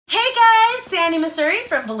Sandy Missouri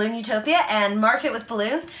from Balloon Utopia and Market with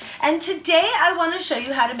Balloons, and today I want to show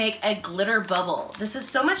you how to make a glitter bubble. This is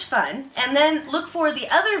so much fun, and then look for the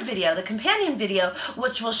other video, the companion video,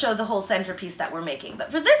 which will show the whole centerpiece that we're making.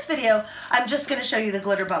 But for this video, I'm just going to show you the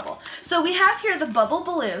glitter bubble. So we have here the bubble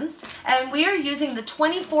balloons, and we are using the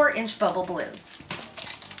 24-inch bubble balloons.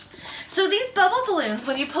 So these bubble balloons,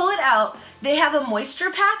 when you pull it out, they have a moisture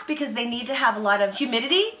pack because they need to have a lot of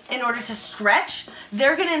humidity in order to stretch.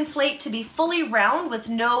 They're going to inflate to be fully round with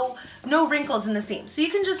no wrinkles in the seam. So you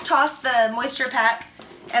can just toss the moisture pack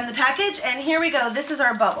and the package, and here we go. This is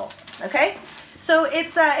our bubble, okay? So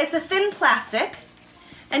it's a thin plastic,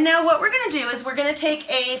 and now what we're going to do is we're going to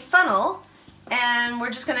take a funnel, and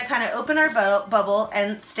we're just going to kind of open our bubble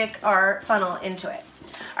and stick our funnel into it.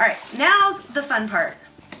 All right, now's the fun part.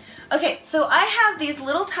 Okay, so I have these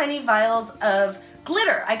little tiny vials of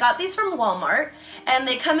glitter. I got these from Walmart, and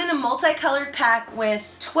they come in a multicolored pack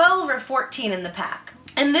with 12 or 14 in the pack.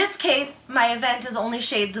 In this case, my event is only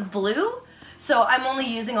shades of blue, so I'm only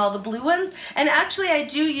using all the blue ones. And actually, I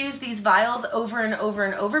do use these vials over and over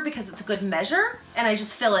and over because it's a good measure, and I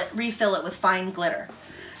just refill it with fine glitter.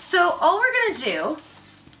 So all we're gonna do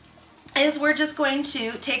is we're just going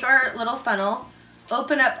to take our little funnel,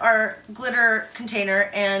 open up our glitter container,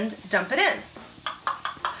 and dump it in.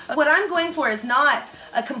 What I'm going for is not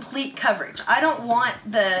a complete coverage. I don't want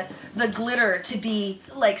the glitter to be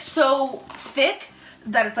like so thick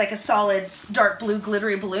that it's like a solid dark blue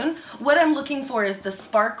glittery balloon. What I'm looking for is the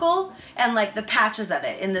sparkle and like the patches of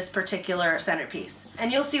it in this particular centerpiece. And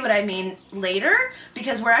you'll see what I mean later,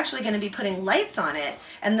 because we're actually going to be putting lights on it,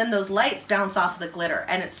 and then those lights bounce off the glitter,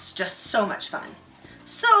 and it's just so much fun.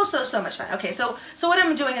 So much fun. Okay, so what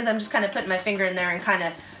I'm doing is I'm just kind of putting my finger in there and kind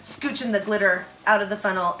of scooching the glitter out of the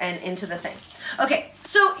funnel and into the thing. Okay,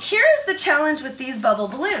 so here's the challenge with these bubble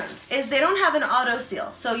balloons, is they don't have an auto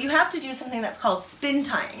seal. So you have to do something that's called spin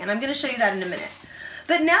tying, and I'm going to show you that in a minute.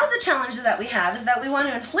 But now the challenge that we have is that we want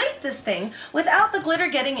to inflate this thing without the glitter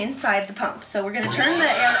getting inside the pump. So we're going to turn the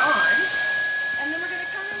air on, and then we're going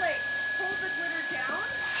to kind of like hold the glitter down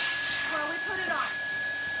while we put it on.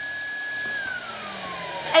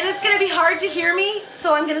 And it's going to be hard to hear me,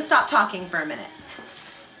 so I'm going to stop talking for a minute.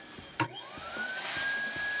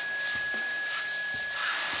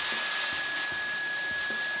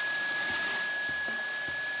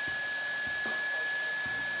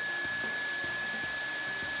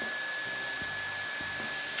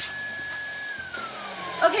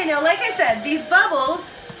 Okay, now like I said, these bubbles,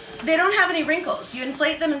 they don't have any wrinkles. You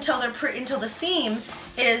inflate them until the seam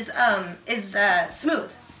is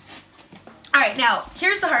smooth. All right, now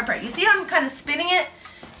here's the hard part. You see how I'm kind of spinning it,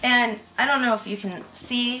 and I don't know if you can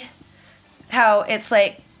see how it's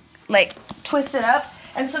like twisted up.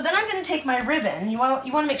 And so then I'm going to take my ribbon. You want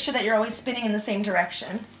to make sure that you're always spinning in the same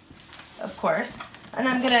direction, of course. And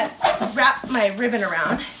I'm going to wrap my ribbon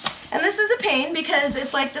around. And this is a pain because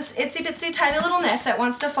it's like this itsy bitsy tiny little net that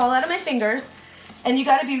wants to fall out of my fingers. And you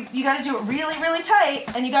gotta do it really, really tight,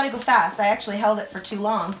 and you gotta go fast. I actually held it for too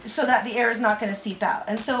long so that the air is not gonna seep out.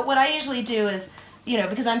 And so what I usually do is,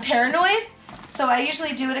 because I'm paranoid, so I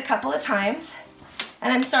usually do it a couple of times.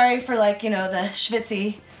 And I'm sorry for the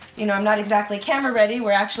schwitzy, I'm not exactly camera ready.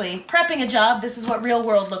 We're actually prepping a job. This is what real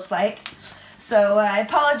world looks like. So I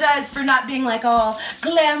apologize for not being like all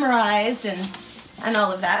glamorized and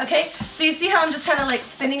all of that, okay? So you see how I'm just kind of like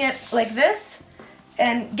spinning it like this?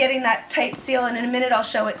 And getting that tight seal, and in a minute I'll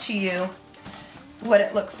show it to you what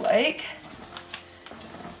it looks like.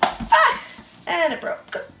 Ah! And it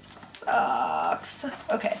broke. Sucks.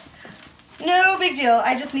 Okay. No big deal.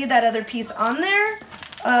 I just need that other piece on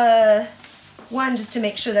there. One, just to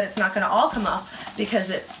make sure that it's not going to all come off because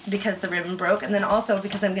the ribbon broke, and then also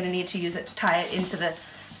because I'm going to need to use it to tie it into the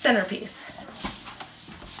centerpiece.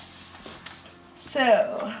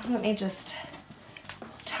 So let me just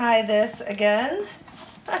tie this again.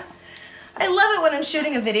 I love it when I'm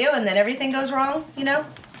shooting a video and then everything goes wrong,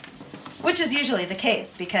 which is usually the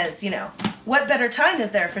case because, what better time is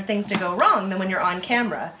there for things to go wrong than when you're on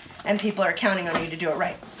camera and people are counting on you to do it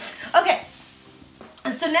right. Okay,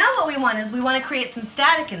 and so now what we want is we want to create some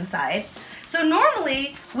static inside. So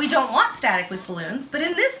normally we don't want static with balloons, but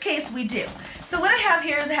in this case we do. So what I have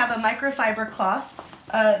here is I have a microfiber cloth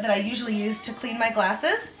that I usually use to clean my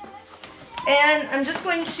glasses. And I'm just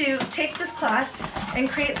going to take this cloth and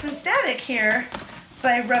create some static here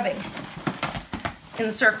by rubbing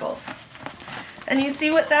in circles. And you see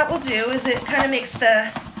what that will do is it kind of makes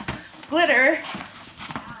the glitter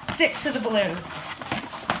stick to the balloon.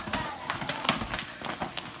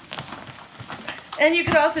 And you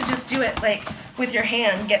could also just do it like with your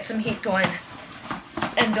hand, get some heat going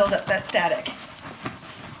and build up that static.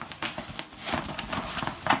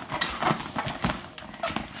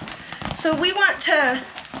 So we want to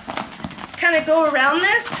kind of go around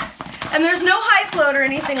this, and there's no high float or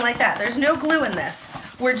anything like that. There's no glue in this.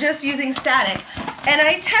 We're just using static. And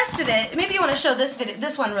I tested it. Maybe you want to show this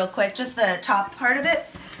one real quick, just the top part of it.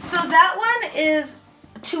 So that one is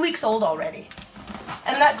 2 weeks old already.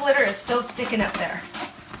 And that glitter is still sticking up there.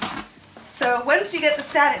 So once you get the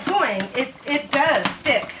static going, it does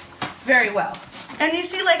stick very well. And you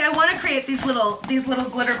see, like, I want to create these little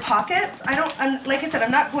glitter pockets. Like I said,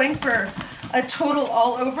 I'm not going for a total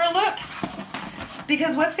all over look,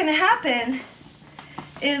 because what's going to happen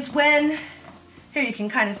is when, here you can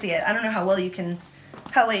kind of see it. I don't know how well you can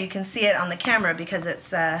see it on the camera, because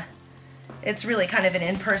it's really kind of an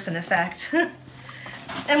in-person effect.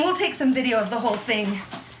 And we'll take some video of the whole thing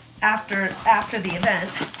after the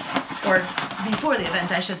event, or before the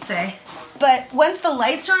event, I should say. But once the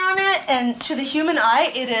lights are on it, and to the human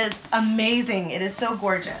eye, it is amazing. It is so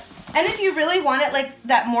gorgeous. And if you really want it like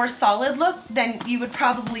that more solid look, then you would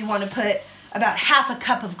probably want to put about ½ a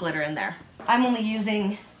cup of glitter in there. I'm only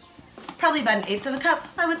using probably about 1/8 of a cup,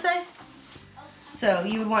 I would say. So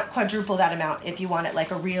you would want quadruple that amount if you want it like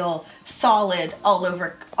a real solid all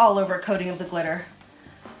over coating of the glitter.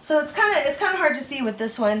 So it's kind of hard to see with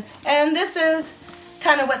this one. And this is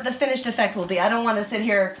kind of what the finished effect will be. I don't want to sit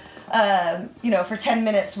here for 10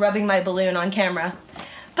 minutes rubbing my balloon on camera.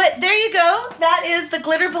 But there you go. That is the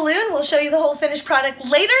glitter balloon. We'll show you the whole finished product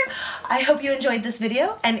later. I hope you enjoyed this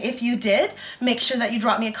video. And if you did, make sure that you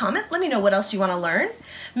drop me a comment. Let me know what else you want to learn.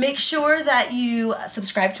 Make sure that you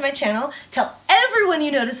subscribe to my channel. Tell everyone you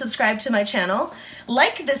know to subscribe to my channel.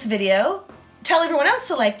 Like this video. Tell everyone else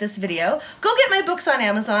to like this video. Go get my books on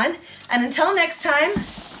Amazon. And until next time,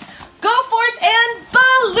 go forth and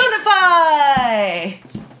balloonify!